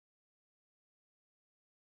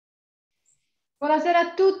Buonasera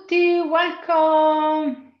a tutti.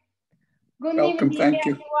 Welcome. Good evening, Thank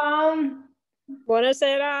you. everyone.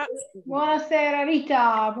 Buonasera. Buonasera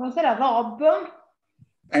Rita. Buonasera Rob.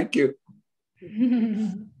 Thank you.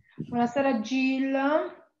 Buonasera Jill.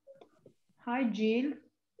 Hi Jill.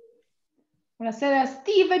 Buonasera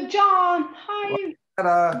Steve e John. Hi.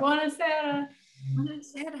 Buonasera.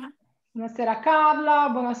 Buonasera. Buonasera Carla.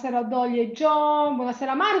 Buonasera Dolly e John.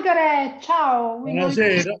 Buonasera Margaret. Ciao.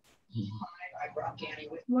 Buonasera.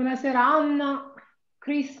 Buonasera Anna.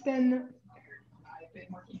 Kristen.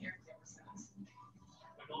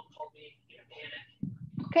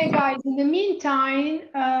 Okay, guys, in the meantime,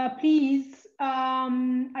 please,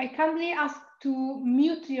 I kindly ask to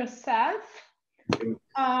mute yourself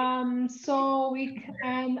so we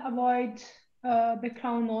can avoid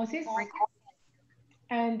background noises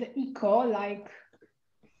and echo like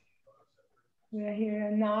we're here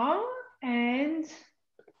now. And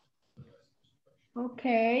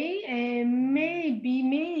okay, and maybe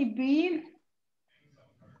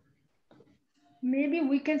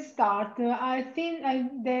we can start. I think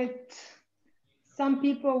that some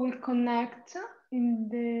people will connect in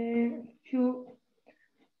the few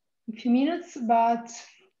minutes, but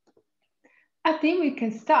I think we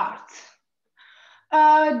can start.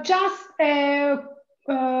 Just a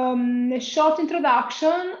short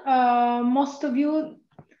introduction. Most of you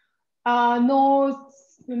know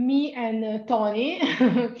me and Tony.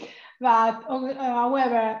 But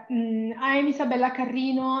however, I'm Isabella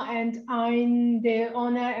Carrino and I'm the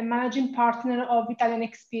owner and managing partner of Italian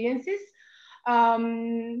Experiences.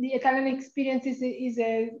 The Italian Experiences is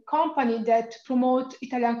a company that promotes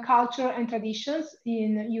Italian culture and traditions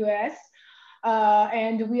in the US.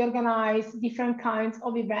 And we organize different kinds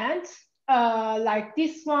of events like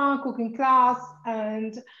this one, cooking class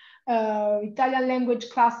and Italian language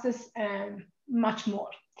classes and much more.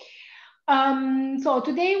 So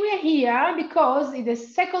today we are here because it's the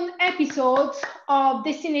second episode of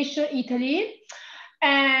Destination Italy,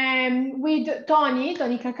 and with Tony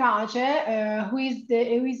𝐾𝐞𝐬𝐭𝐢𝐧𝐚𝐭𝐢𝐴, who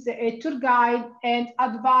is a tour guide and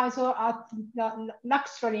advisor at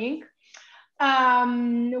Luxtralink.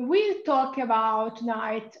 We'll talk about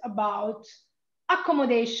tonight about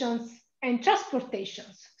accommodations and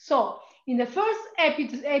transportations. So in the first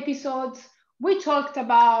episode, we talked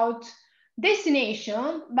about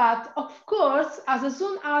destination, but of course, as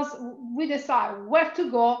soon as we decide where to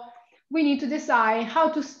go, we need to decide how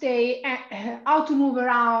to stay, how to move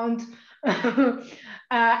around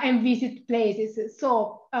and visit places.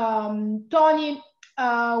 So Tony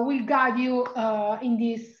will guide you in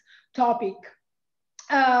this topic.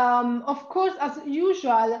 Of course, as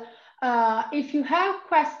usual, if you have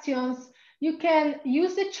questions, you can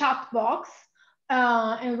use the chat box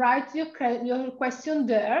and write your question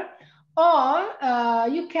there. Or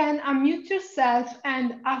you can unmute yourself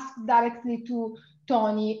and ask directly to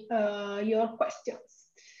Tony your questions.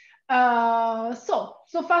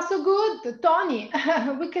 So far so good. Tony,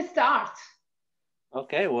 we can start.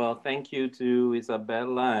 Okay, well, thank you to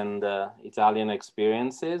Isabella and Italian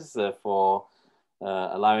Experiences for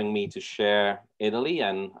allowing me to share Italy.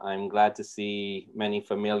 And I'm glad to see many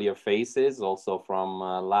familiar faces also from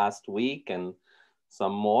last week and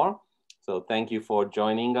some more. So thank you for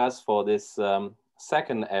joining us for this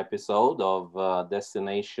second episode of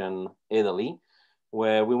Destination Italy,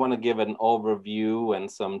 where we want to give an overview and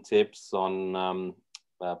some tips on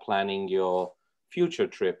planning your future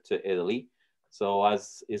trip to Italy. So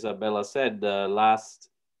as Isabella said, the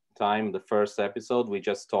last time, the first episode, we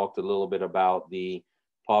just talked a little bit about the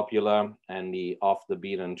popular and the off the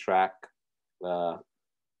beaten track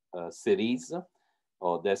cities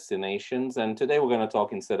or destinations. And today we're going to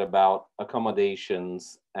talk instead about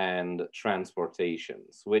accommodations and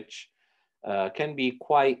transportations, which can be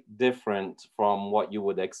quite different from what you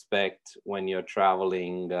would expect when you're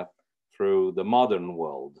traveling through the modern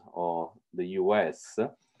world or the US.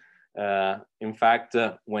 In fact,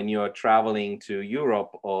 when you're traveling to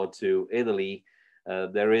Europe or to Italy,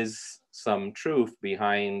 there is some truth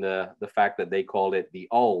behind the fact that they call it the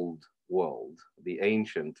old world, the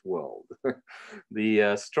ancient world.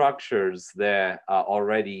 The structures there are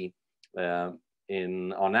already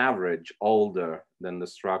on average older than the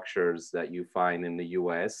structures that you find in the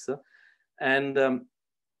US. And a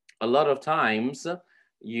lot of times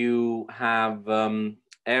you have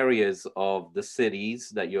areas of the cities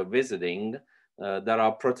that you're visiting that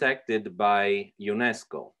are protected by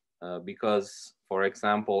UNESCO because, for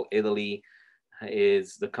example, Italy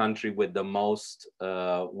is the country with the most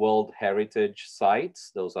World Heritage sites.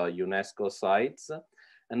 Those are UNESCO sites.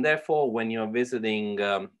 And therefore, when you're visiting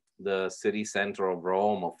the city center of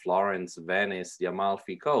Rome or Florence, Venice, the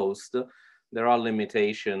Amalfi Coast, there are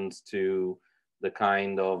limitations to the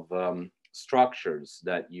kind of structures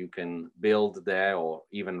that you can build there or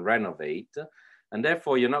even renovate. And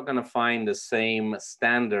therefore, you're not going to find the same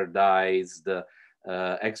standardized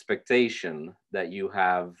expectation that you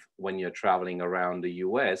have when you're traveling around the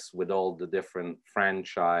US with all the different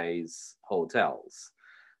franchise hotels.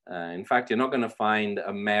 In fact, you're not going to find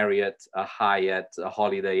a Marriott, a Hyatt, a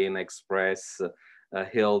Holiday Inn Express, a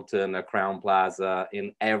Hilton, a Crown Plaza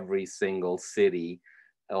in every single city,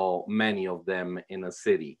 or many of them in a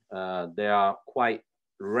city. They are quite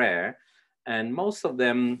rare, and most of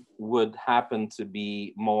them would happen to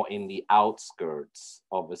be more in the outskirts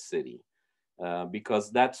of a city,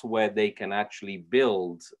 because that's where they can actually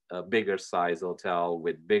build a bigger size hotel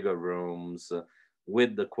with bigger rooms,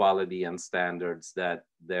 with the quality and standards that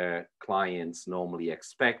their clients normally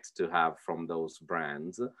expect to have from those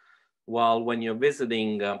brands. While when you're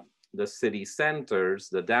visiting the city centers,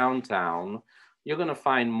 the downtown, you're going to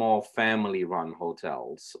find more family-run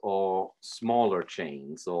hotels or smaller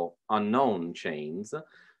chains or unknown chains,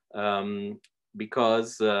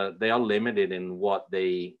 because they are limited in what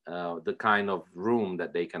they, the kind of room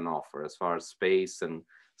that they can offer as far as space and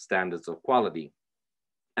standards of quality.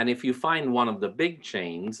 And if you find one of the big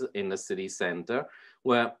chains in the city center,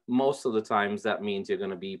 where most of the times that means you're going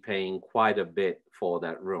to be paying quite a bit for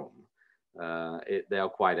that room. They are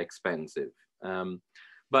quite expensive.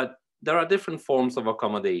 But there are different forms of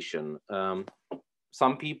accommodation.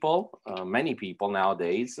 Some people, many people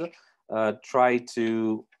nowadays, try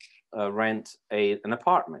to rent an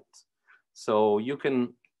apartment. So you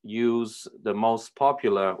can use the most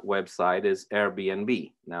popular website is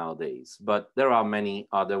Airbnb nowadays, but there are many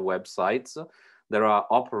other websites. There are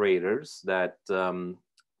operators that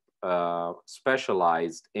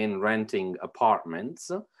specialized in renting apartments.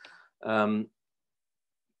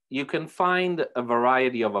 You can find a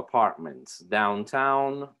variety of apartments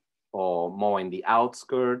downtown or more in the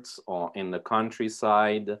outskirts or in the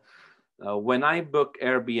countryside. When I book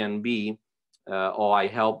Airbnb or I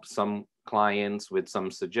help some clients with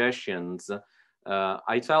some suggestions,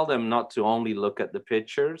 I tell them not to only look at the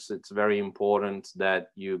pictures. It's very important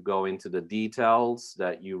that you go into the details,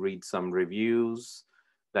 that you read some reviews,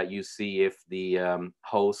 that you see if the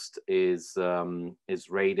host is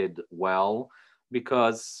rated well,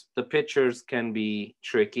 because the pictures can be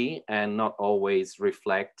tricky and not always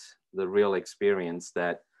reflect the real experience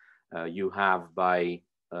that you have by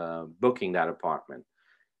booking that apartment.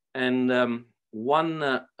 And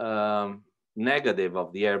one negative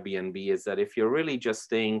of the Airbnb is that if you're really just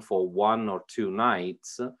staying for 1 or 2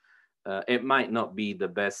 nights, it might not be the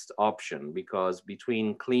best option, because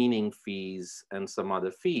between cleaning fees and some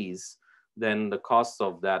other fees, then the cost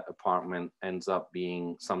of that apartment ends up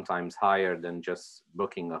being sometimes higher than just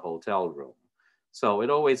booking a hotel room. So it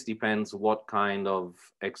always depends what kind of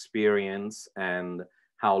experience and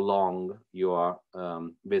how long you are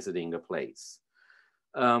visiting a place.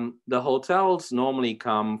 The hotels normally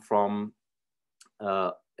come from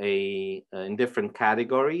in different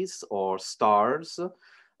categories or stars.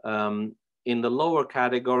 In the lower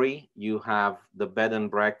category, you have the bed and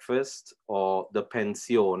breakfast or the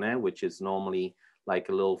pensione, which is normally like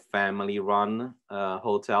a little family-run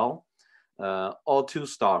hotel, or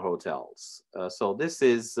 2-star hotels. So this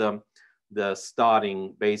is the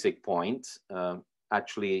starting basic point.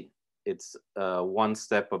 Actually, it's 1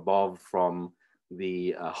 step above from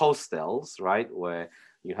the hostels, right, where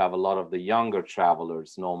you have a lot of the younger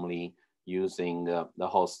travelers normally using the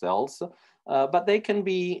hostels. But they can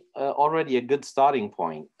be already a good starting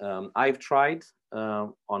point. I've tried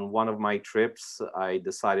on one of my trips, I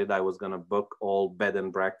decided I was going to book all bed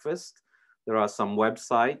and breakfast. There are some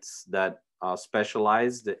websites that are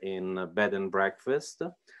specialized in bed and breakfast.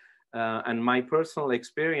 And my personal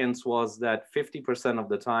experience was that 50% of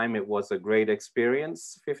the time it was a great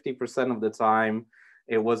experience. 50% of the time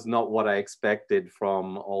it was not what I expected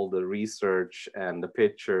from all the research and the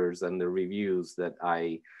pictures and the reviews that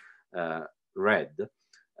I read.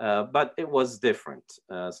 But it was different.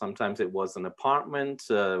 Sometimes it was an apartment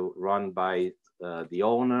run by the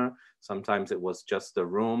owner. Sometimes it was just a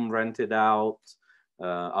room rented out.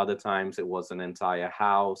 Other times it was an entire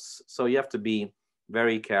house. So you have to be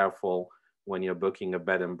very careful when you're booking a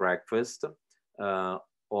bed and breakfast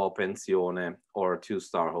or pensione or a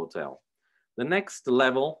 2-star hotel. The next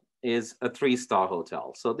level is a 3-star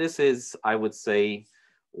hotel. So this is, I would say,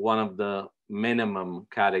 one of the minimum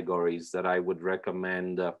categories that I would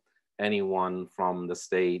recommend anyone from the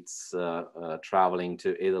States traveling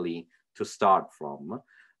to Italy to start from.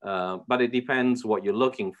 But it depends what you're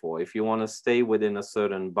looking for. If you want to stay within a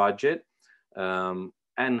certain budget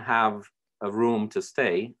and have a room to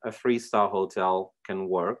stay, a 3-star hotel can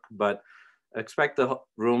work, but expect the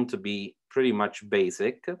room to be pretty much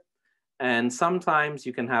basic. And sometimes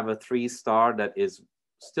you can have a 3-star that is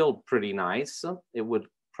still pretty nice. It would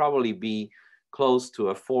probably be close to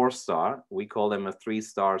a 4-star. We call them a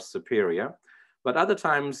 3-star superior. But other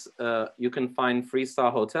times you can find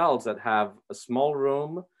 3-star hotels that have a small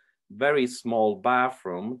room, very small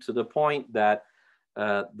bathroom, to the point that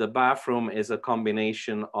the bathroom is a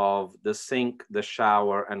combination of the sink, the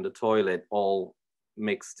shower, and the toilet all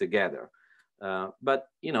mixed together. But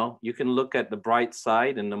you know, you can look at the bright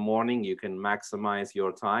side. In the morning, you can maximize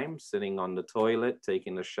your time sitting on the toilet,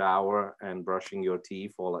 taking a shower, and brushing your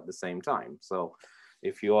teeth all at the same time. So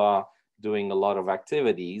if you are doing a lot of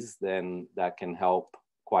activities, then that can help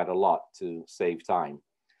quite a lot to save time.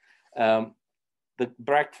 The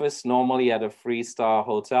breakfast normally at a 3-star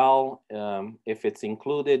hotel, if it's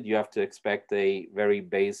included, you have to expect a very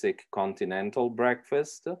basic continental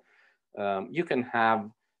breakfast. You can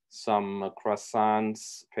have some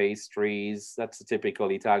croissants, pastries. That's a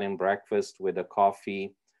typical Italian breakfast with a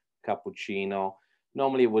coffee, cappuccino.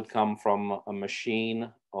 Normally it would come from a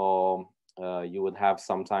machine, or you would have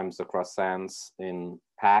sometimes the croissants in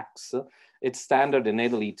packs. It's standard in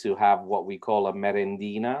Italy to have what we call a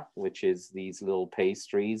merendina, which is these little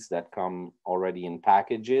pastries that come already in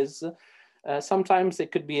packages. Sometimes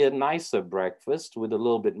it could be a nicer breakfast with a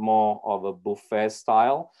little bit more of a buffet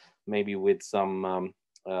style, maybe with some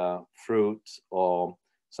fruit or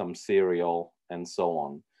some cereal and so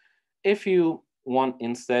on. If you want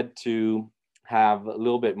instead to have a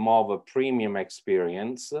little bit more of a premium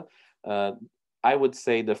experience, I would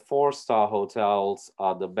say the 4-star hotels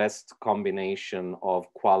are the best combination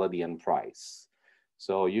of quality and price.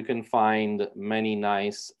 So you can find many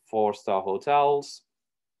nice 4-star hotels,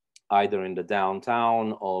 either in the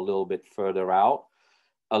downtown or a little bit further out.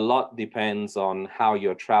 A lot depends on how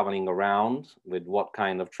you're traveling around, with what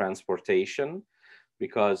kind of transportation,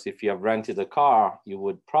 because if you have rented a car, you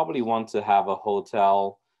would probably want to have a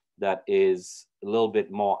hotel that is a little bit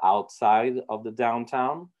more outside of the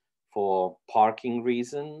downtown for parking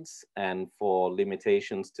reasons and for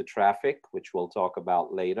limitations to traffic, which we'll talk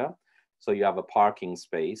about later. So you have a parking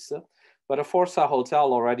space. But a 4-star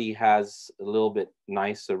hotel already has a little bit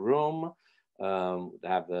nicer room.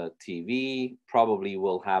 Have a TV, probably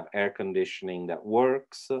will have air conditioning that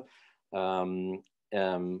works.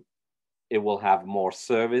 It will have more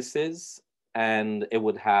services, and it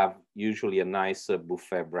would have usually a nicer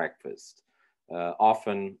buffet breakfast,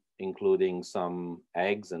 often including some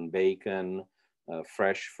eggs and bacon,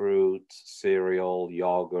 fresh fruit, cereal,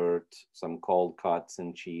 yogurt, some cold cuts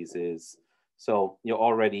and cheeses. So you're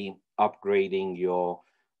already upgrading your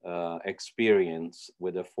experience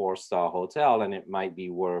with a 4-star hotel, and it might be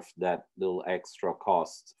worth that little extra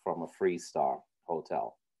cost from a 3-star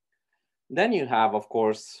hotel. Then you have, of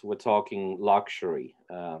course, we're talking luxury.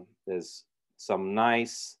 There's some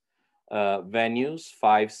nice venues,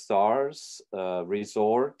 5 stars,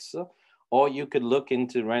 resorts, or you could look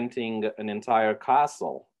into renting an entire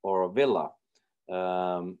castle or a villa.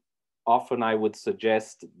 Often I would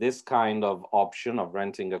suggest this kind of option of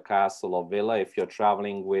renting a castle or villa if you're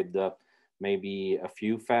traveling with maybe a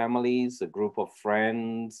few families, a group of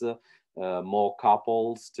friends, more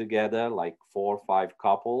couples together, like 4 or 5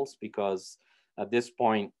 couples, because at this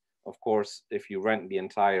point, of course, if you rent the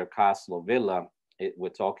entire castle or villa, we're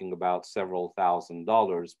talking about several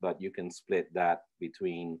 $1,000s, but you can split that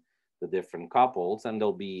between the different couples, and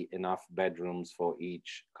there'll be enough bedrooms for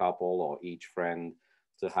each couple or each friend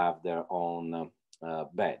to have their own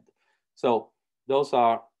bed. So those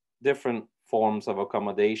are different forms of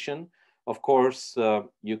accommodation. Of course,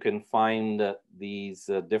 you can find these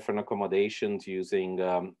different accommodations using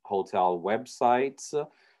hotel websites,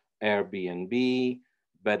 Airbnb,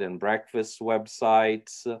 bed and breakfast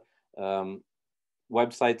websites.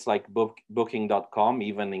 Websites like booking.com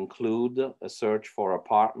even include a search for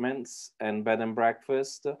apartments and bed and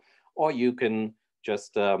breakfast, or you can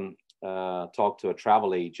just talk to a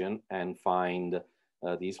travel agent and find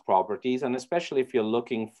these properties. And especially if you're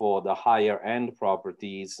looking for the higher end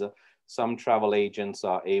properties, some travel agents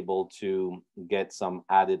are able to get some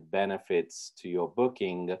added benefits to your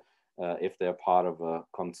booking if they're part of a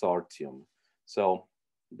consortium. So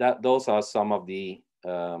those are some of the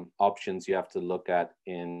options you have to look at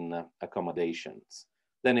in accommodations.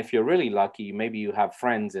 Then if you're really lucky, maybe you have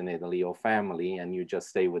friends in Italy or family and you just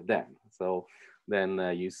stay with them. So then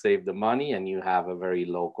you save the money and you have a very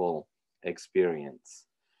local experience.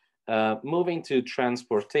 Moving to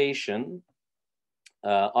transportation,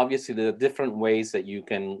 obviously there are different ways that you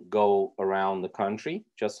can go around the country,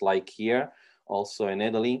 just like here, also in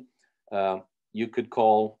Italy. You could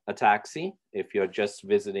call a taxi if you're just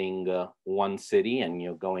visiting one city and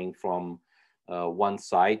you're going from one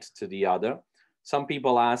site to the other. Some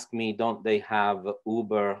people ask me, don't they have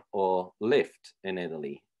Uber or Lyft in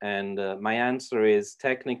Italy? And my answer is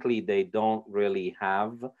technically they don't really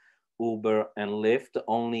have Uber and Lyft.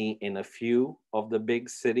 Only in a few of the big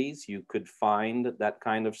cities you could find that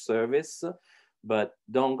kind of service. But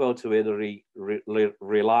don't go to Italy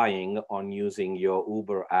relying on using your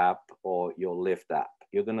Uber app or your Lyft app.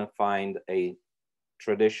 You're gonna find a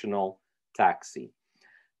traditional taxi.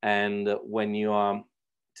 And when you are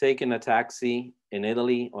taking a taxi in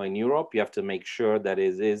Italy or in Europe, you have to make sure that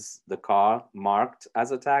it is the car marked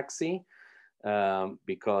as a taxi,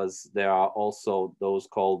 because there are also those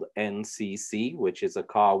called NCC, which is a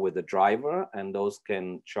car with a driver, and those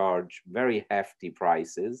can charge very hefty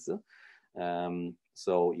prices.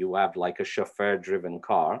 So you have like a chauffeur-driven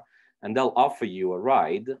car, and they'll offer you a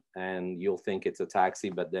ride, and you'll think it's a taxi,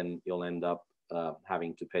 but then you'll end up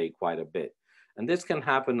having to pay quite a bit. And this can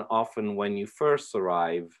happen often when you first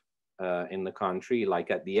arrive in the country, like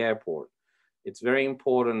at the airport. It's very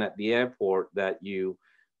important at the airport that you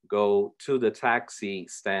go to the taxi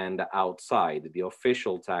stand outside, the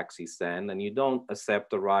official taxi stand, and you don't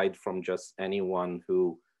accept a ride from just anyone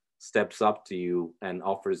who steps up to you and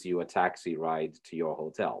offers you a taxi ride to your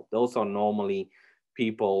hotel. Those are normally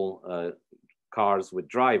people, cars with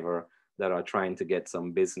driver, that are trying to get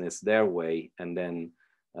some business their way, and then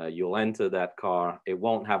you'll enter that car, it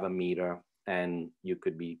won't have a meter, and you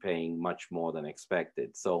could be paying much more than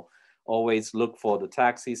expected. So always look for the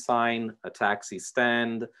taxi sign, a taxi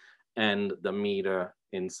stand, and the meter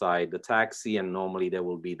inside the taxi, and normally there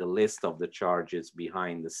will be the list of the charges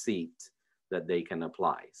behind the seat that they can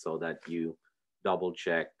apply, so that you double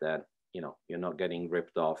check that you're not getting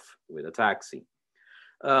ripped off with a taxi.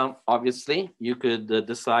 Obviously, you could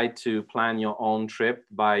decide to plan your own trip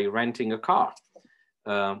by renting a car.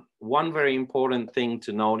 One very important thing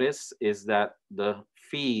to notice is that the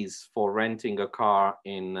fees for renting a car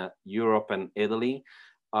in Europe and Italy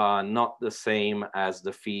are not the same as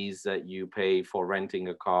the fees that you pay for renting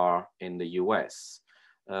a car in the US.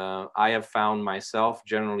 I have found myself,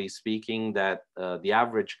 generally speaking, that the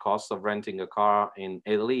average cost of renting a car in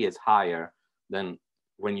Italy is higher than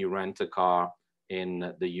when you rent a car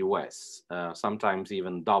in the US, sometimes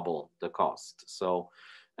even double the cost. So,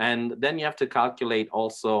 and then you have to calculate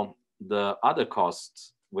also the other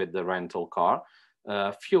costs with the rental car.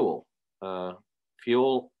 Fuel.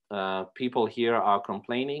 People here are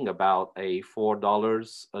complaining about a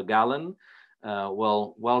 $4 a gallon.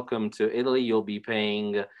 Well, welcome to Italy. You'll be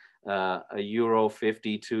paying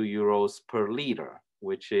 €1.50, €2 per liter,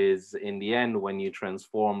 which is, in the end, when you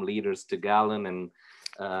transform liters to gallon and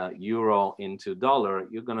euro into dollar,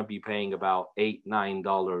 you're going to be paying about $8,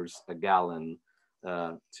 $9 a gallon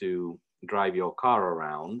to drive your car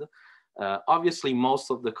around. Obviously,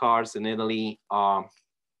 most of the cars in Italy are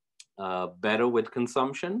better with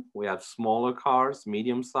consumption. We have smaller cars,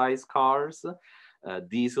 medium-sized cars,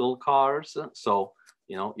 diesel cars. So,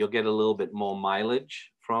 you'll get a little bit more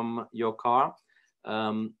mileage from your car.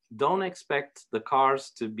 Don't expect the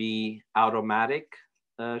cars to be automatic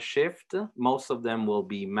shift. Most of them will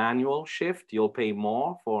be manual shift. You'll pay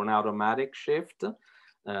more for an automatic shift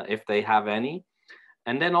if they have any.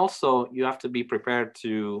 And then also you have to be prepared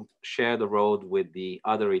to share the road with the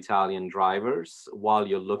other Italian drivers while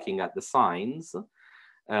you're looking at the signs.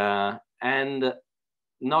 And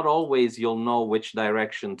not always you'll know which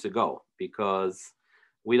direction to go, because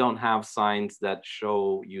we don't have signs that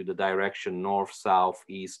show you the direction north, south,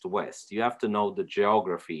 east, west. You have to know the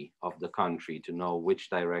geography of the country to know which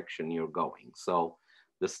direction you're going. So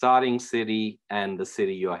the starting city and the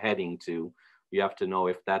city you're heading to, you have to know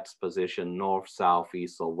if that's positioned north, south,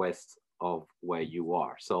 east, or west of where you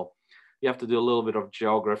are. So you have to do a little bit of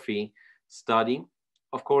geography study.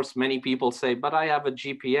 Of course, many people say, but I have a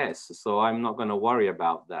GPS, so I'm not going to worry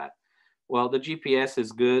about that. Well, the GPS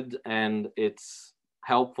is good and it's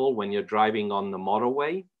helpful when you're driving on the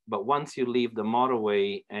motorway. But once you leave the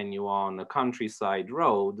motorway and you're on a countryside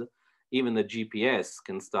road, even the GPS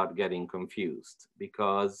can start getting confused,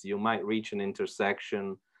 because you might reach an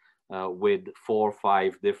intersection with 4 or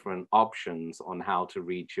 5 different options on how to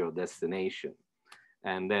reach your destination.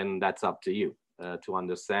 And then that's up to you to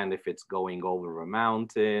understand if it's going over a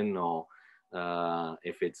mountain or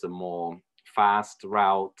if it's a more fast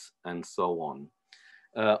route and so on.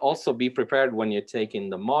 Also be prepared when you're taking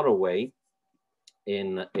the motorway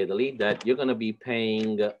in Italy that you're going to be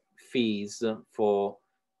paying fees for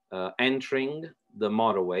entering the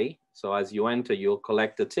motorway. So as you enter, you'll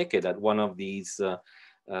collect a ticket at one of these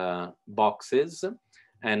boxes,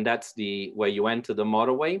 And that's where you enter the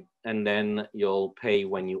motorway, and then you'll pay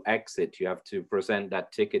when you exit. You have to present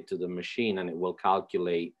that ticket to the machine, and it will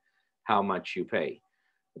calculate how much you pay.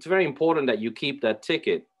 It's very important that you keep that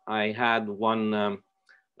ticket. I had one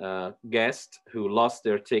guest who lost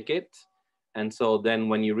their ticket. And so then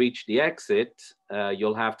when you reach the exit,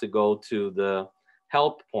 you'll have to go to the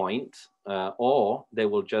help point, or they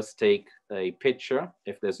will just take a picture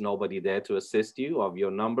if there's nobody there to assist you of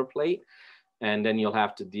your number plate. And then you'll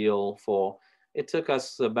have to deal it took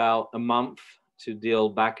us about a month to deal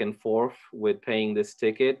back and forth with paying this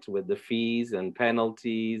ticket, with the fees and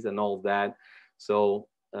penalties and all that. So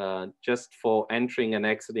just for entering and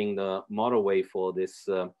exiting the motorway for this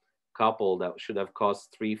couple that should have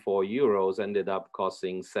cost 3-4 euros ended up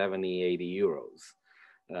costing 70-80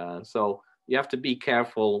 euros. So you have to be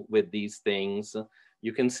careful with these things.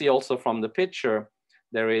 You can see also from the picture,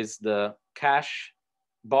 there is the cash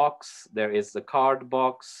box, there is the card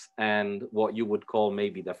box, and what you would call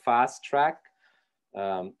maybe the fast track.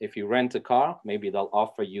 If you rent a car, maybe they'll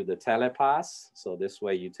offer you the telepass. So this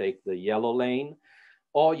way you take the yellow lane,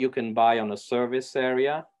 or you can buy on a service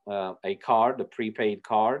area a card, a prepaid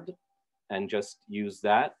card, and just use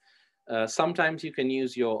that. Sometimes you can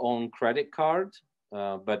use your own credit card,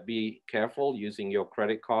 but be careful using your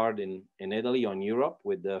credit card in Italy or in Europe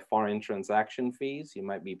with the foreign transaction fees. You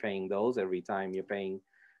might be paying those every time you're paying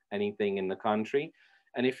anything in the country.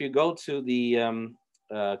 And if you go to the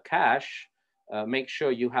cash, make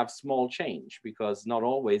sure you have small change, because not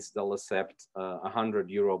always they'll accept a 100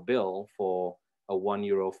 euro bill for a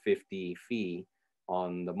 €1.50 fee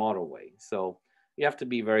on the motorway. So you have to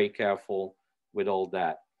be very careful with all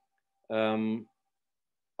that.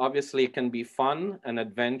 Obviously, it can be fun and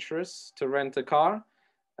adventurous to rent a car,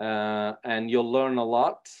 and you'll learn a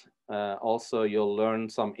lot. Also, you'll learn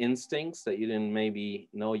some instincts that you didn't maybe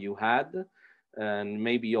know you had. And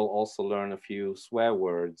maybe you'll also learn a few swear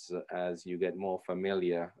words as you get more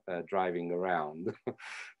familiar driving around.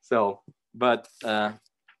 So, but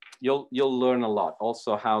you'll learn a lot.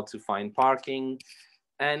 Also how to find parking,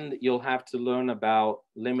 and you'll have to learn about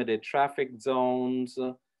limited traffic zones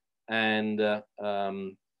and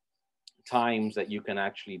times that you can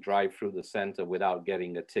actually drive through the center without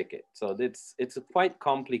getting a ticket. So it's quite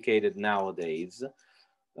complicated nowadays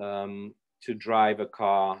to drive a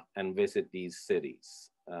car and visit these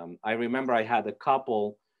cities. I remember I had a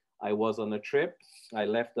couple, I was on a trip. I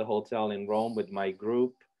left the hotel in Rome with my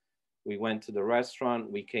group. We went to the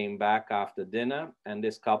restaurant, we came back after dinner, and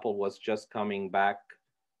this couple was just coming back.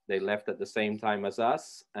 They left at the same time as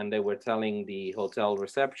us, and they were telling the hotel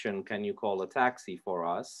reception, can you call a taxi for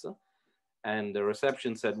us? And the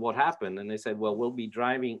reception said, what happened? And they said, well, we've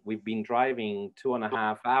been driving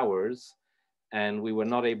 2.5 hours, and we were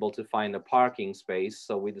not able to find a parking space.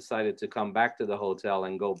 So we decided to come back to the hotel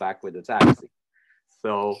and go back with a taxi.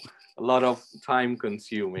 So a lot of time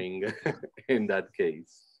consuming in that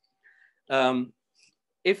case.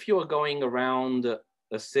 If you're going around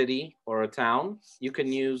a city or a town, you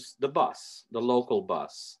can use the bus, the local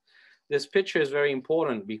bus. This picture is very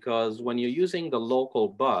important because when you're using the local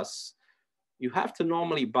bus, you have to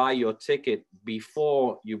normally buy your ticket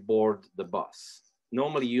before you board the bus.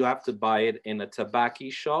 Normally you have to buy it in a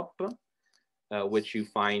tabacchi shop, which you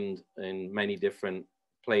find in many different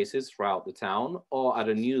places throughout the town, or at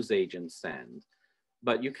a newsagent stand.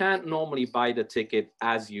 But you can't normally buy the ticket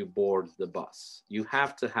as you board the bus. You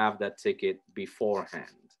have to have that ticket beforehand.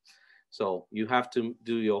 So you have to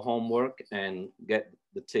do your homework and get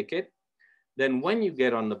the ticket. Then when you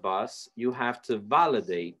get on the bus, you have to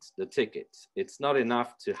validate the ticket. It's not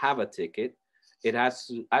enough to have a ticket. It has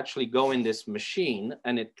to actually go in this machine,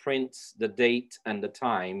 and it prints the date and the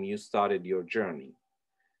time you started your journey.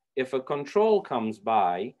 If a control comes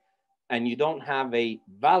by and you don't have a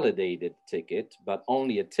validated ticket, but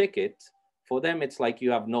only a ticket, for them, it's like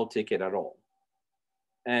you have no ticket at all.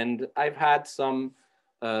 And I've had some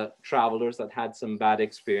travelers that had some bad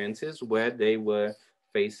experiences where they were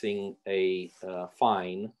facing a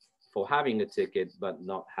fine for having a ticket, but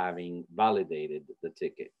not having validated the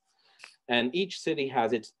ticket. And each city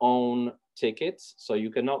has its own tickets. So you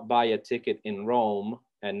cannot buy a ticket in Rome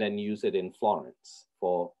and then use it in Florence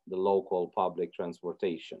for the local public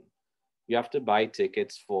transportation. You have to buy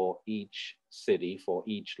tickets for each city, for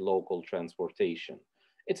each local transportation.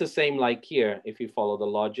 It's the same like here. If you follow the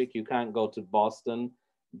logic, you can't go to Boston,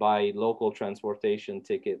 buy local transportation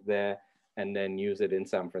ticket there, and then use it in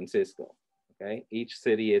San Francisco, okay? Each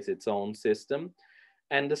city is its own system,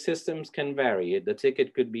 and the systems can vary. The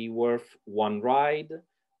ticket could be worth one ride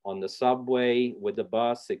on the subway with the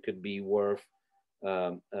bus. It could be worth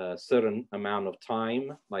a certain amount of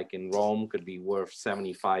time, like in Rome could be worth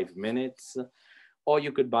 75 minutes, or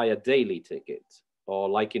you could buy a daily ticket, or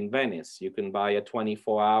like in Venice, you can buy a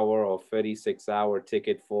 24-hour or 36-hour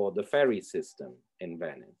ticket for the ferry system in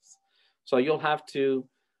Venice. So you'll have to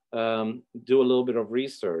do a little bit of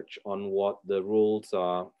research on what the rules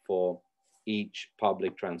are for each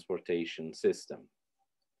public transportation system.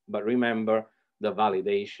 But remember, the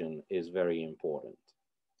validation is very important.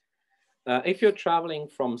 If you're traveling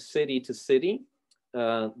from city to city,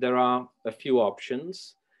 there are a few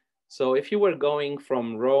options. So if you were going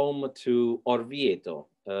from Rome to Orvieto,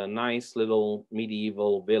 a nice little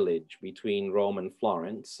medieval village between Rome and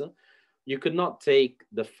Florence, you could not take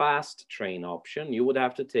the fast train option. You would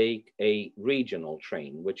have to take a regional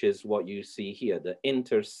train, which is what you see here. The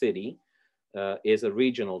intercity is a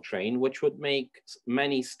regional train, which would make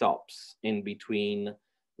many stops in between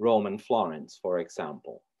Rome and Florence, for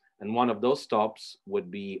example. And one of those stops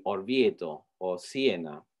would be Orvieto or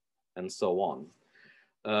Siena, and so on.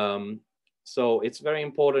 So it's very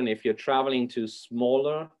important if you're traveling to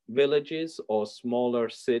smaller villages or smaller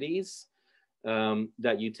cities,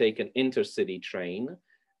 that you take an intercity train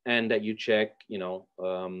and that you check,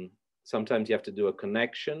 sometimes you have to do a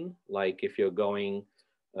connection, like if you're going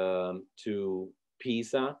to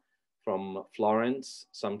Pisa from Florence,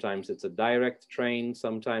 sometimes it's a direct train,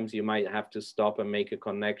 sometimes you might have to stop and make a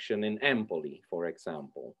connection in Empoli, for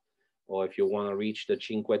example, or if you want to reach the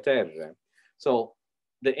Cinque Terre. So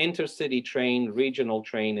the intercity train, regional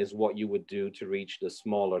train is what you would do to reach the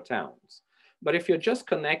smaller towns. But if you're just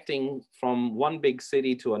connecting from one big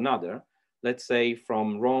city to another, let's say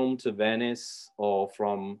from Rome to Venice or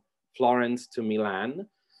from Florence to Milan,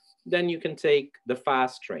 then you can take the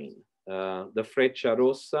fast train, the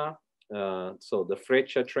Frecciarossa, so the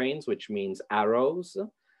Freccia trains, which means arrows,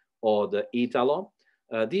 or the Italo.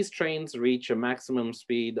 These trains reach a maximum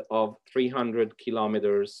speed of 300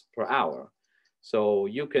 kilometers per hour. So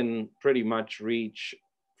you can pretty much reach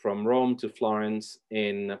from Rome to Florence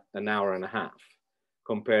in an hour and a half,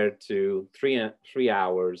 compared to three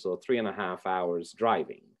hours or 3.5 hours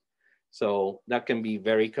driving. So that can be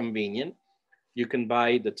very convenient. You can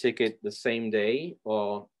buy the ticket the same day,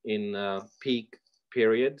 or in a peak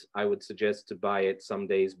period, I would suggest to buy it some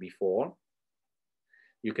days before.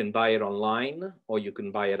 You can buy it online, or you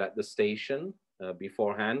can buy it at the station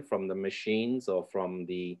beforehand from the machines or from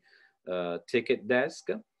the ticket desk.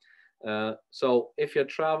 So if you're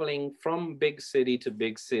traveling from big city to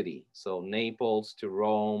big city, so Naples to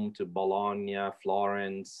Rome to Bologna,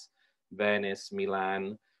 Florence, Venice,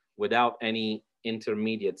 Milan, without any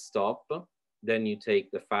intermediate stop, then you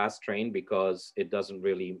take the fast train because it doesn't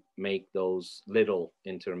really make those little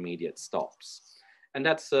intermediate stops. And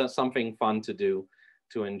that's something fun to do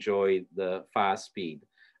to enjoy the fast speed.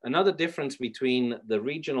 Another difference between the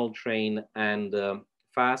regional train and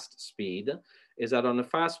fast speed is that on a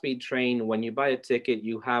fast speed train, when you buy a ticket,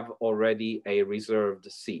 you have already a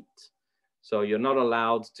reserved seat. So you're not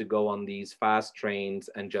allowed to go on these fast trains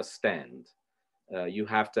and just stand. You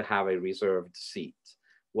have to have a reserved seat.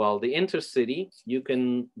 Well, the intercity, you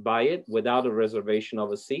can buy it without a reservation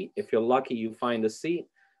of a seat. If you're lucky, you find a seat.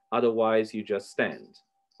 Otherwise, you just stand.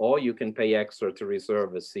 Or you can pay extra to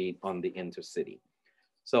reserve a seat on the intercity.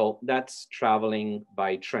 So that's traveling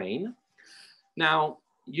by train. Now,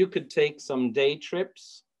 you could take some day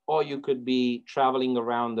trips, or you could be traveling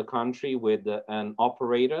around the country with an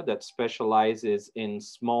operator that specializes in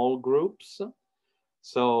small groups.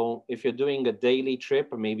 So if you're doing a daily trip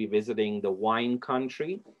or maybe visiting the wine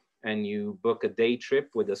country and you book a day trip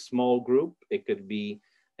with a small group, it could be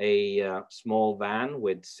a small van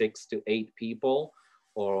with 6 to 8 people,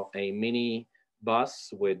 or a mini bus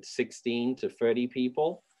with 16 to 30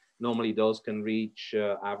 people. Normally those can reach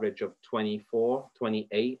average of 24,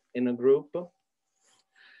 28 in a group.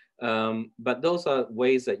 But those are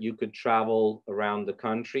ways that you could travel around the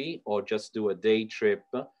country, or just do a day trip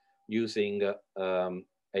using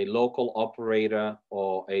a local operator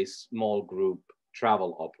or a small group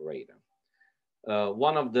travel operator.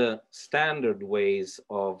 One of the standard ways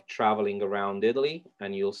of traveling around Italy,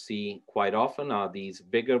 and you'll see quite often, are these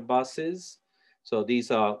bigger buses. So these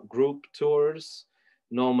are group tours.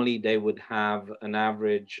 Normally they would have an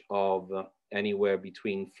average of anywhere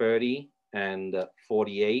between 30 and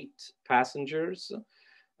 48 passengers.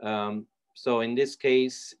 So in this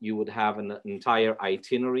case, you would have an entire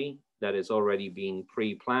itinerary that is already being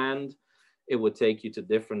pre-planned. It would take you to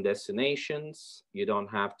different destinations. You don't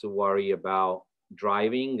have to worry about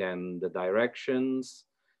driving and the directions,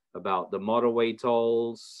 about the motorway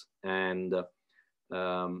tolls, and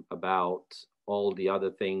about all the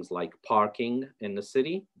other things like parking in the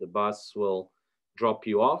city. The bus will drop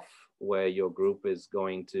you off where your group is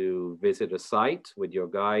going to visit a site with your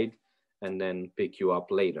guide and then pick you up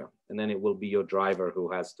later. And then it will be your driver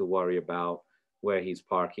who has to worry about where he's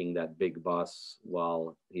parking that big bus while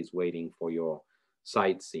he's waiting for your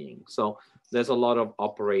sightseeing. So there's a lot of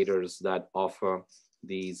operators that offer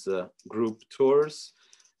these group tours.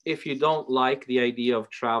 If you don't like the idea of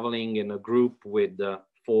traveling in a group with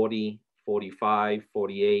 40, 45,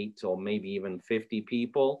 48, or maybe even 50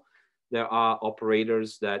 people, there are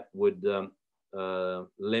operators that would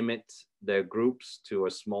limit their groups to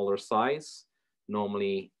a smaller size,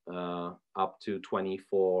 normally up to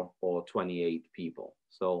 24 or 28 people.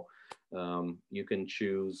 So you can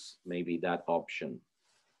choose maybe that option.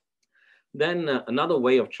 Then another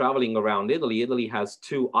way of traveling around Italy, Italy has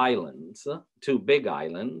two islands, two big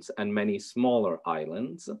islands and many smaller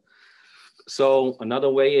islands. So another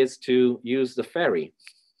way is to use the ferry.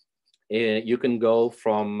 You can go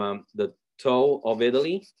from the toe of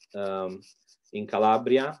Italy in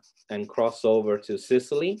Calabria and cross over to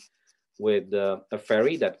Sicily with a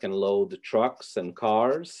ferry that can load trucks and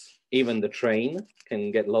cars. Even the train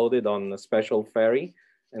can get loaded on a special ferry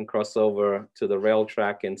and cross over to the rail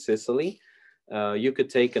track in Sicily. You could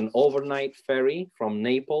take an overnight ferry from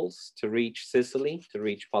Naples to reach Sicily, to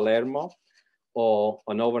reach Palermo, or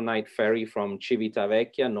an overnight ferry from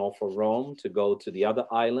Civitavecchia, north of Rome, to go to the other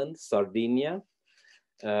island, Sardinia.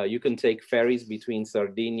 You can take ferries between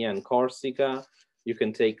Sardinia and Corsica. You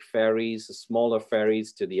can take ferries, smaller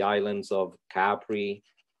ferries, to the islands of Capri,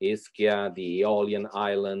 Ischia, the Aeolian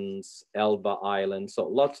Islands, Elba Island, so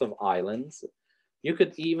lots of islands. You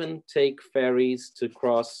could even take ferries to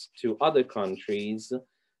cross to other countries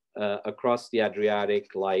across the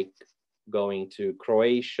Adriatic, like going to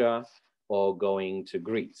Croatia or going to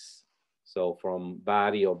Greece. So from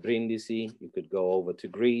Bari or Brindisi, you could go over to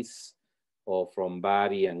Greece, or from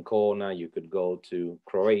Bari and Ancona, you could go to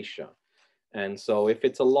Croatia. And so if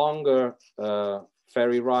it's a longer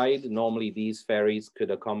ferry ride, normally these ferries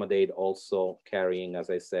could accommodate also carrying, as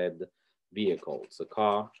I said, vehicles, a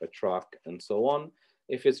car, a truck, and so on.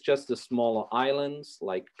 If it's just the smaller islands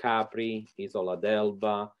like Capri, Isola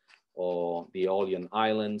d'Elba, or the Aeolian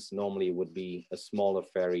Islands, normally it would be a smaller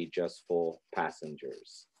ferry just for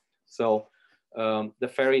passengers. So the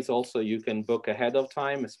ferries also you can book ahead of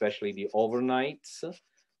time, especially the overnights.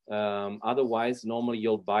 Otherwise, normally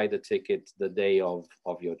you'll buy the ticket the day of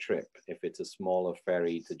your trip, if it's a smaller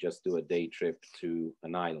ferry to just do a day trip to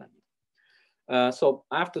an island. So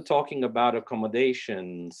after talking about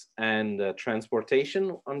accommodations and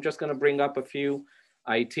transportation, I'm just going to bring up a few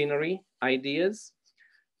itinerary ideas.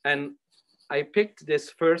 And I picked this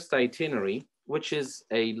first itinerary, which is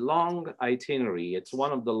a long itinerary. It's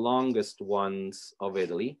one of the longest ones of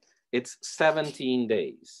Italy. It's 17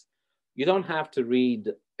 days. You don't have to read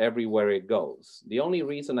everywhere it goes. The only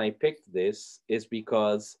reason I picked this is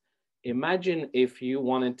because imagine if you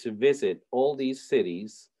wanted to visit all these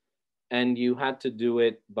cities and you had to do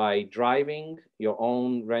it by driving your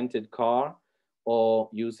own rented car or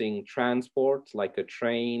using transport like a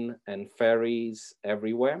train and ferries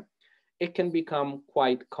everywhere. It can become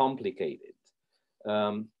quite complicated.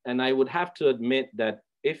 And I would have to admit that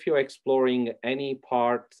if you're exploring any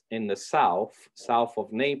part in the south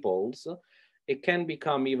of Naples, it can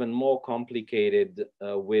become even more complicated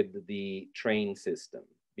with the train system,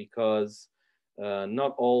 because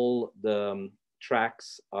not all the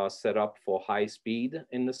tracks are set up for high speed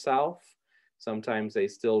in the south. Sometimes they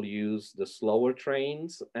still use the slower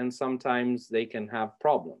trains, and sometimes they can have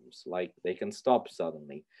problems, like they can stop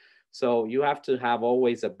suddenly. So you have to have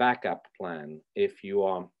always a backup plan if you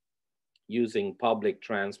are using public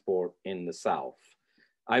transport in the south.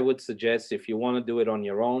 I would suggest if you want to do it on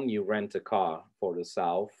your own, you rent a car for the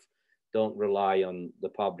south. Don't rely on the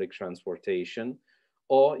public transportation,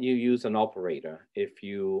 or you use an operator if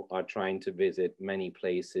you are trying to visit many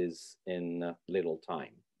places in little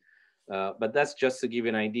time. But that's just to give you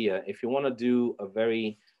an idea. If you want to do a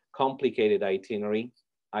very complicated itinerary,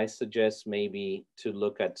 I suggest maybe to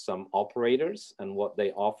look at some operators and what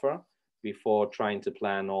they offer before trying to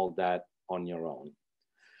plan all that on your own.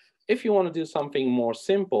 If you want to do something more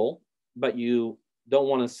simple, but you don't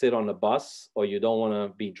want to sit on a bus or you don't want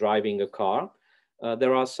to be driving a car,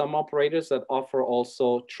 there are some operators that offer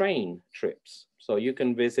also train trips. So you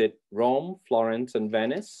can visit Rome, Florence, and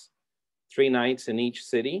Venice, 3 nights in each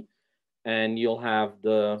city, and you'll have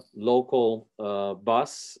the local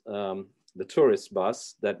bus, the tourist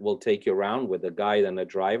bus that will take you around with a guide and a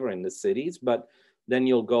driver in the cities. But then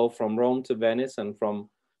you'll go from Rome to Venice and from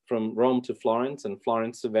Rome to Florence and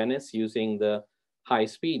Florence to Venice using the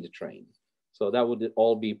high-speed train. So that would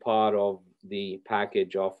all be part of the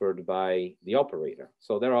package offered by the operator.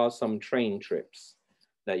 So there are some train trips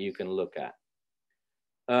that you can look at.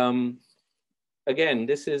 Again,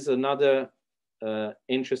 this is another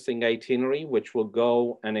interesting itinerary, which will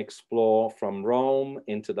go and explore from Rome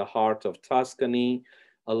into the heart of Tuscany,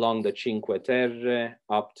 along the Cinque Terre,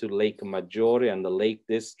 up to Lake Maggiore and the Lake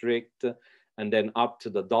District, and then up to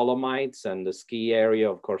the Dolomites and the ski area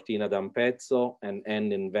of Cortina d'Ampezzo, and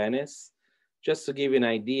end in Venice. Just to give you an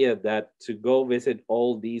idea that to go visit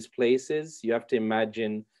all these places, you have to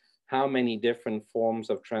imagine how many different forms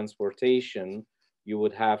of transportation you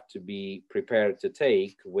would have to be prepared to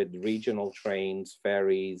take, with regional trains,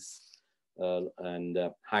 ferries, and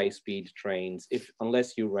high-speed trains,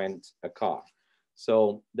 unless you rent a car.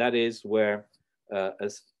 So that is where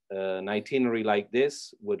an itinerary like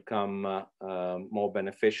this would come more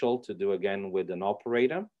beneficial to do again with an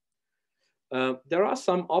operator. There are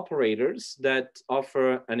some operators that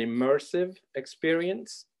offer an immersive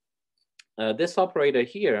experience. This operator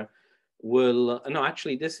here will, no,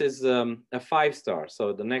 actually this is a 5-star.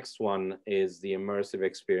 So the next one is the immersive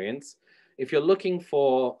experience. If you're looking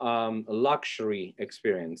for a luxury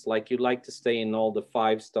experience, like you like to stay in all the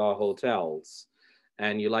 5-star hotels,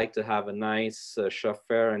 and you like to have a nice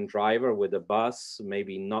chauffeur and driver with a bus,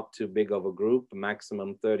 maybe not too big of a group,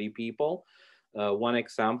 maximum 30 people. One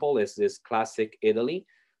example is this classic Italy.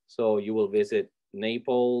 So you will visit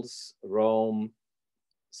Naples, Rome,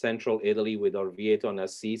 central Italy with Orvieto and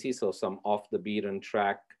Assisi, so some off the beaten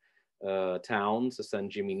track towns, San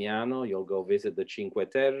Gimignano. You'll go visit the Cinque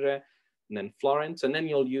Terre, and then Florence, and then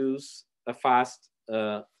you'll use a fast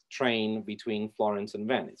train between Florence and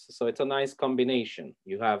Venice. So it's a nice combination.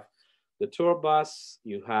 You have the tour bus,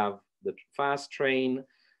 you have the fast train,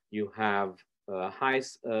 you have high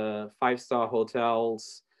 5-star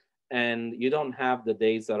hotels, and you don't have the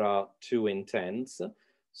days that are too intense.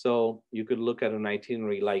 So you could look at an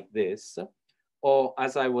itinerary like this. Or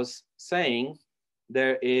as I was saying,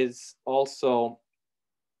 there is also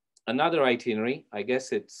another itinerary. I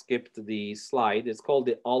guess it skipped the slide. It's called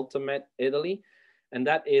the Ultimate Italy. And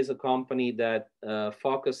that is a company that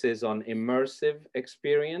focuses on immersive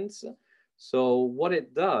experience. So what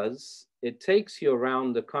it does, it takes you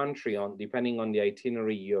around the country depending on the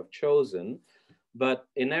itinerary you have chosen. But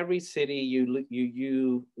in every city,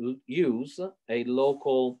 you use a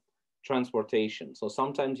local transportation. So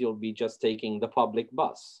sometimes you'll be just taking the public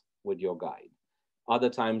bus with your guide. Other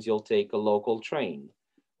times you'll take a local train.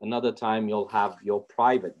 Another time you'll have your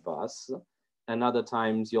private bus. And other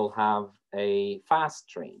times you'll have a fast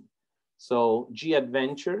train. So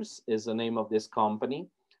𝐺 is the name of this company.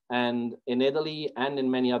 And in Italy and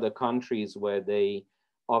in many other countries where they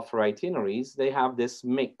offer itineraries, they have this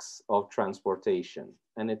mix of transportation,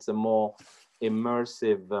 and it's a more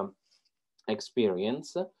immersive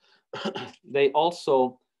experience. They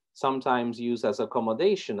also sometimes use as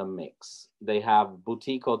accommodation a mix. They have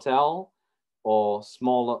boutique hotel or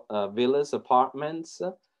small villas, apartments,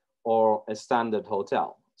 or a standard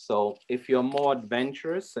hotel. So if you're more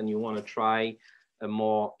adventurous and you want to try a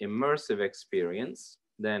more immersive experience,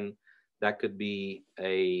 then that could be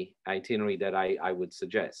an itinerary that I would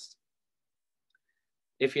suggest.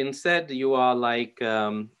 If instead you are like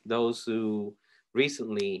those who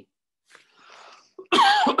recently,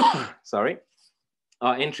 sorry,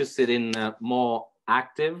 are interested in a more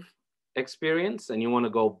active experience and you want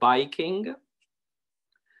to go biking,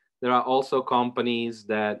 there are also companies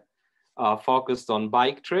that are focused on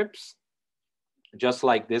bike trips, just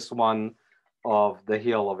like this one of the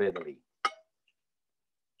Hill of Italy.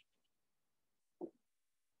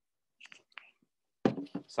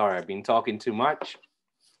 Sorry, I've been talking too much.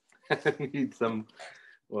 Need some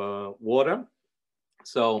water.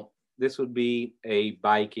 So this would be a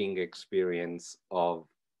biking experience of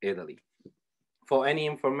Italy. For any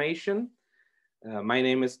information, my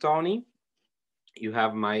name is Tony. You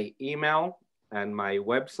have my email and my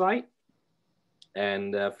website,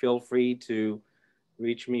 and feel free to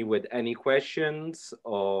reach me with any questions,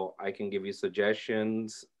 or I can give you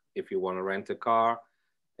suggestions if you want to rent a car,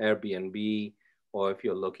 Airbnb, or if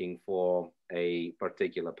you're looking for a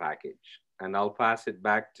particular package. And I'll pass it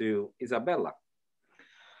back to Isabella.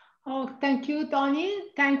 Oh, thank you, Tony.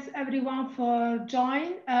 Thanks everyone for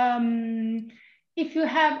joining. If you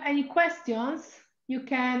have any questions, you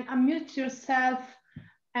can unmute yourself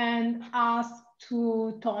and ask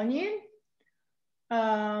to Tony.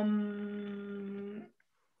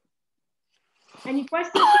 Any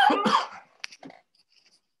questions?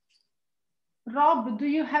 Rob, do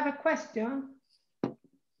you have a question?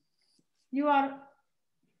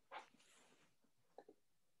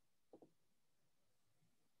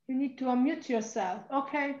 You need to unmute yourself.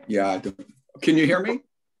 Okay. Yeah. Can you hear me?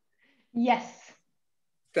 Yes.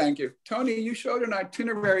 Thank you. Tony, you showed an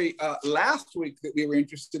itinerary last week that we were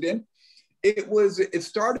interested in. It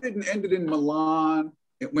started and ended in Milan.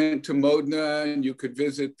 It went to Modena, and you could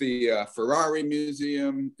visit the Ferrari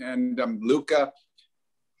Museum and Lucca.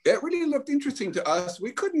 It really looked interesting to us.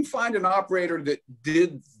 We couldn't find an operator that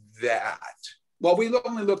did that. Well, we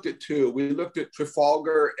only looked at two. We looked at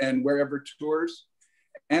Trafalgar and Wherever Tours.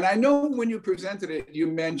 And I know when you presented it, you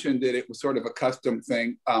mentioned that it was sort of a custom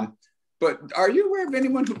thing. But are you aware of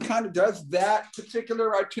anyone who kind of does that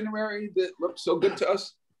particular itinerary that looks so good to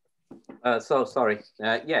us?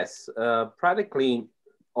 Yes, practically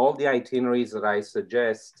all the itineraries that I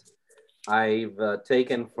suggest, I've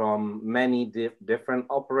taken from many different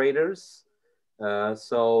operators.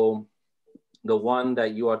 So the one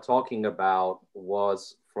that you are talking about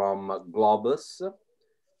was from Globus,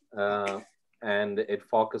 and it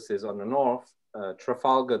focuses on the north.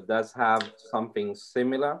 Trafalgar does have something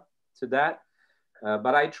similar to that,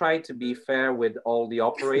 but I try to be fair with all the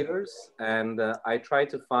operators, and I try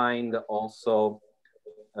to find also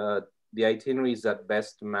the itineraries that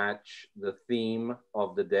best match the theme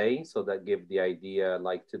of the day, so that give the idea,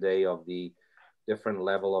 like today, of the different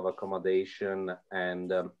level of accommodation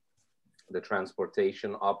and the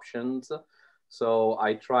transportation options. So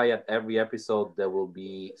I try at every episode, there will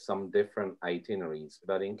be some different itineraries,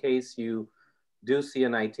 but in case you do see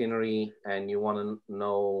an itinerary and you want to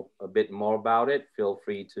know a bit more about it, feel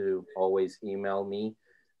free to always email me,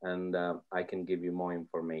 and I can give you more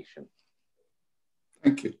information.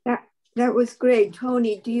 Thank you. That was great.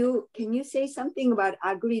 Tony, can you say something about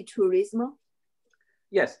agriturismo?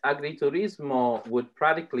 Yes, agriturismo would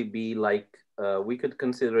practically be like, we could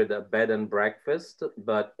consider it a bed and breakfast,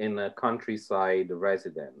 but in a countryside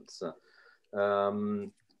residence.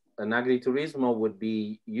 An agriturismo would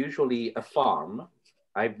be usually a farm.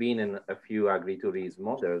 I've been in a few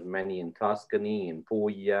agriturismo. There's many in Tuscany, in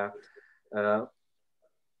Puglia.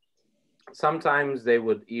 Sometimes they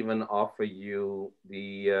would even offer you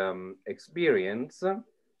the experience,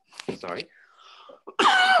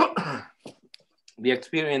 the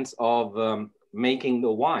experience of making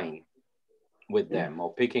the wine with them,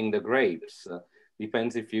 or picking the grapes.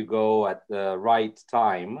 Depends if you go at the right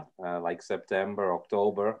time, like September,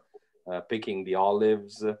 October, picking the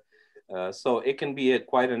olives. So it can be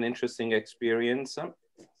quite an interesting experience.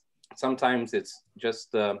 Sometimes it's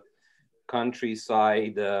just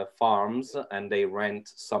countryside farms, and they rent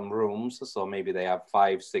some rooms. So maybe they have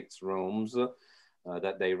 5-6 rooms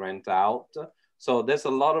that they rent out. So there's a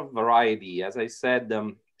lot of variety. As I said,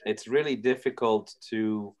 it's really difficult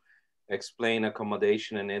to explain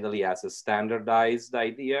accommodation in Italy as a standardized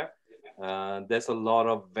idea. There's a lot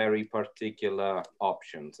of very particular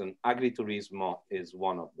options, and agriturismo is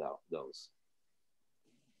one of those.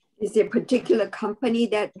 Is there a particular company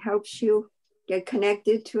that helps you get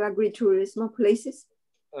connected to agriturismo places?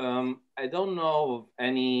 I don't know of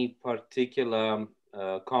any particular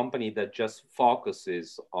company that just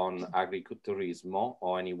focuses on agriturismo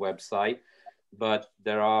or any website, but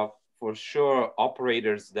there are for sure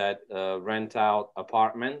operators that rent out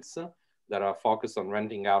apartments, that are focused on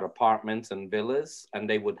renting out apartments and villas, and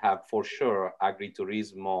they would have for sure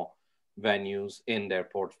agriturismo venues in their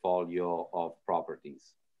portfolio of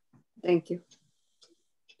properties. Thank you.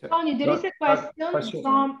 Tony, there is a question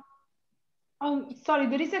from,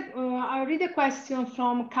 I read a question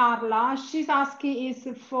from Carla. She's asking, is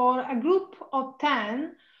for a group of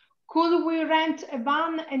 10, could we rent a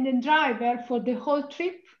van and a driver for the whole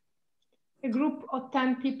trip? A group of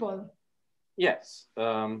 10 people. Yes,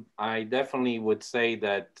 I definitely would say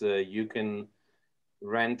that you can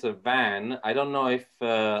rent a van. I don't know if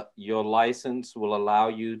your license will allow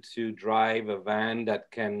you to drive a van that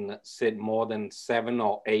can sit more than 7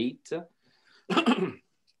 or 8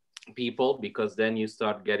 people, because then you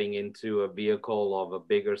start getting into a vehicle of a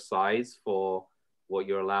bigger size for what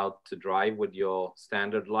you're allowed to drive with your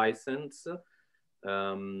standard license.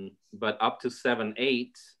 But up to 7,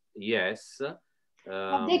 8, yes.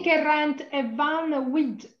 But they can rent a van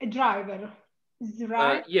with a driver, is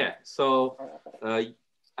right? Yeah, so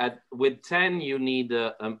with 10, you need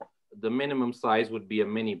the minimum size would be a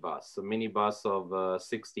minibus of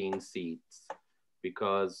 16 seats,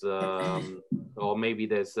 because, or maybe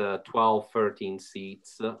there's 12, 13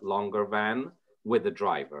 seats, longer van with a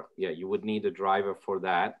driver. Yeah, you would need a driver for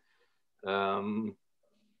that.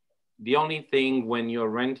 The only thing when you're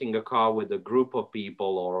renting a car with a group of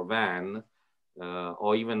people, or a van,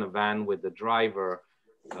 or even a van with the driver,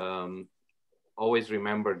 always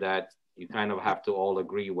remember that you kind of have to all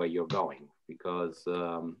agree where you're going, because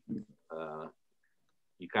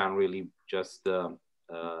you can't really just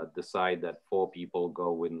decide that 4 people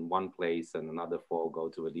go in one place and another 4 go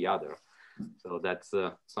to the other. So that's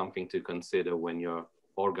something to consider when you're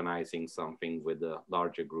organizing something with a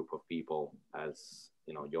larger group of people as,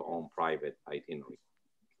 you know, your own private itinerary.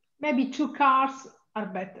 Maybe 2 cars are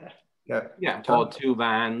better. Yeah, or 2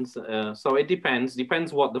 vans. So it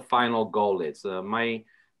depends what the final goal is.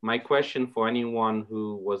 My question for anyone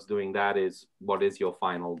who was doing that is, what is your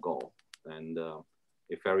final goal? And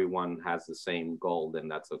if everyone has the same goal, then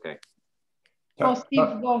that's okay. Oh,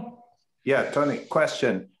 Steve, go. Yeah, Tony,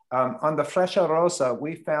 question. On the Frecciarossa,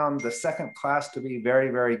 we found the second class to be very,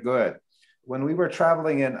 very good. When we were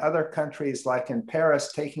traveling in other countries, like in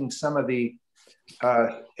Paris, taking some of the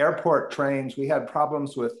airport trains, we had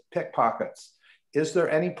problems with pickpockets. Is there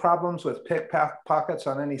any problems with pickpockets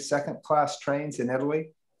on any second class trains in Italy?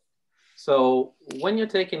 So when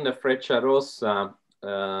you're taking the Frecciarossa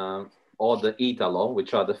or the Italo,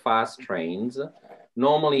 which are the fast trains,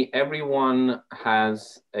 normally everyone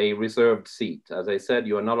has a reserved seat. As I said,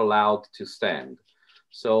 you are not allowed to stand.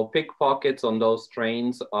 So pickpockets on those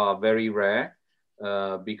trains are very rare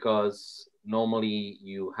because normally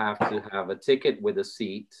you have to have a ticket with a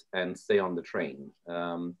seat and stay on the train.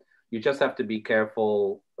 You just have to be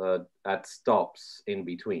careful at stops in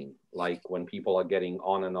between, like when people are getting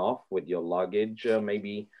on and off with your luggage,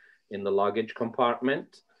 maybe in the luggage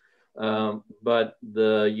compartment. But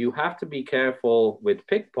you have to be careful with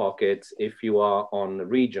pickpockets if you are on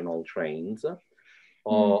regional trains.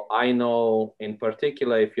 Or I know in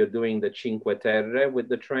particular, if you're doing the Cinque Terre with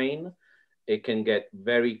the train, it can get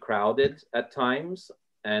very crowded at times.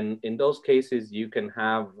 And in those cases, you can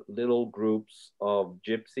have little groups of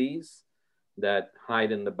gypsies that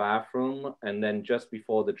hide in the bathroom. And then just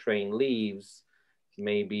before the train leaves,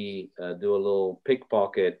 maybe do a little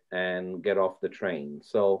pickpocket and get off the train.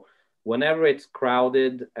 So whenever it's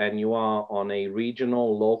crowded and you are on a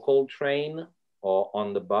regional local train or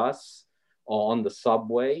on the bus or on the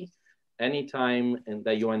subway, anytime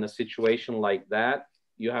that you're in a situation like that,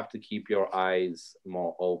 you have to keep your eyes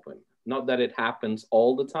more open. Not that it happens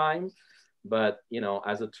all the time, but you know,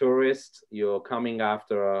 as a tourist, you're coming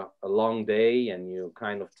after a long day and you're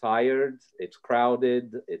kind of tired, it's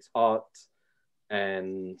crowded, it's hot,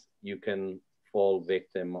 and you can fall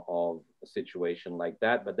victim of a situation like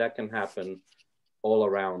that. But that can happen all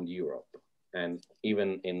around Europe and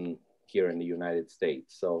even here in the United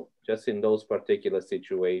States. So just in those particular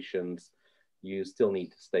situations, you still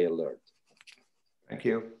need to stay alert. Thank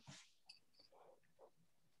you.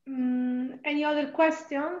 Any other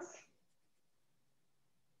questions?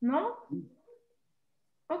 No?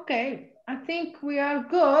 Okay, I think we are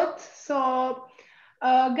good. So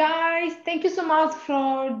guys, thank you so much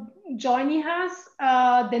for joining us.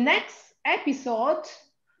 The next episode,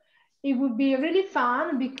 it will be really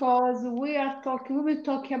fun because we will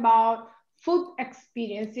talk about food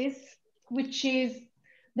experiences, which is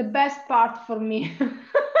the best part for me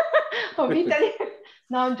of Italy.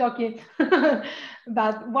 No, I'm joking.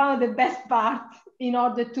 But one of the best parts in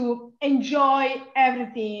order to enjoy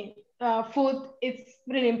everything, food, it's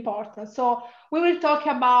really important. So we will talk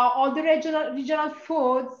about all the regional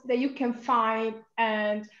foods that you can find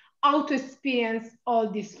and how to experience all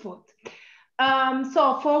this food.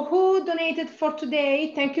 So for who donated for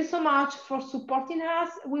today, thank you so much for supporting us.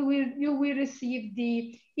 You will receive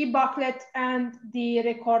the e-booklet and the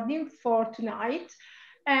recording for tonight.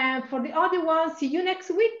 And for the other ones, see you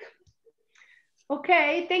next week.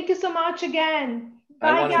 Okay, thank you so much again.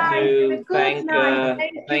 Bye, guys. I want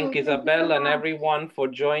to thank Isabella and everyone for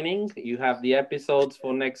joining. You have the episodes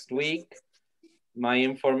for next week, my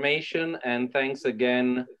information, and thanks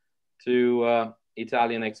again to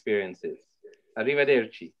Italian Experiences.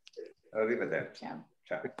 Arrivederci. Arrivederci.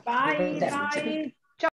 Ciao. Bye. Bye.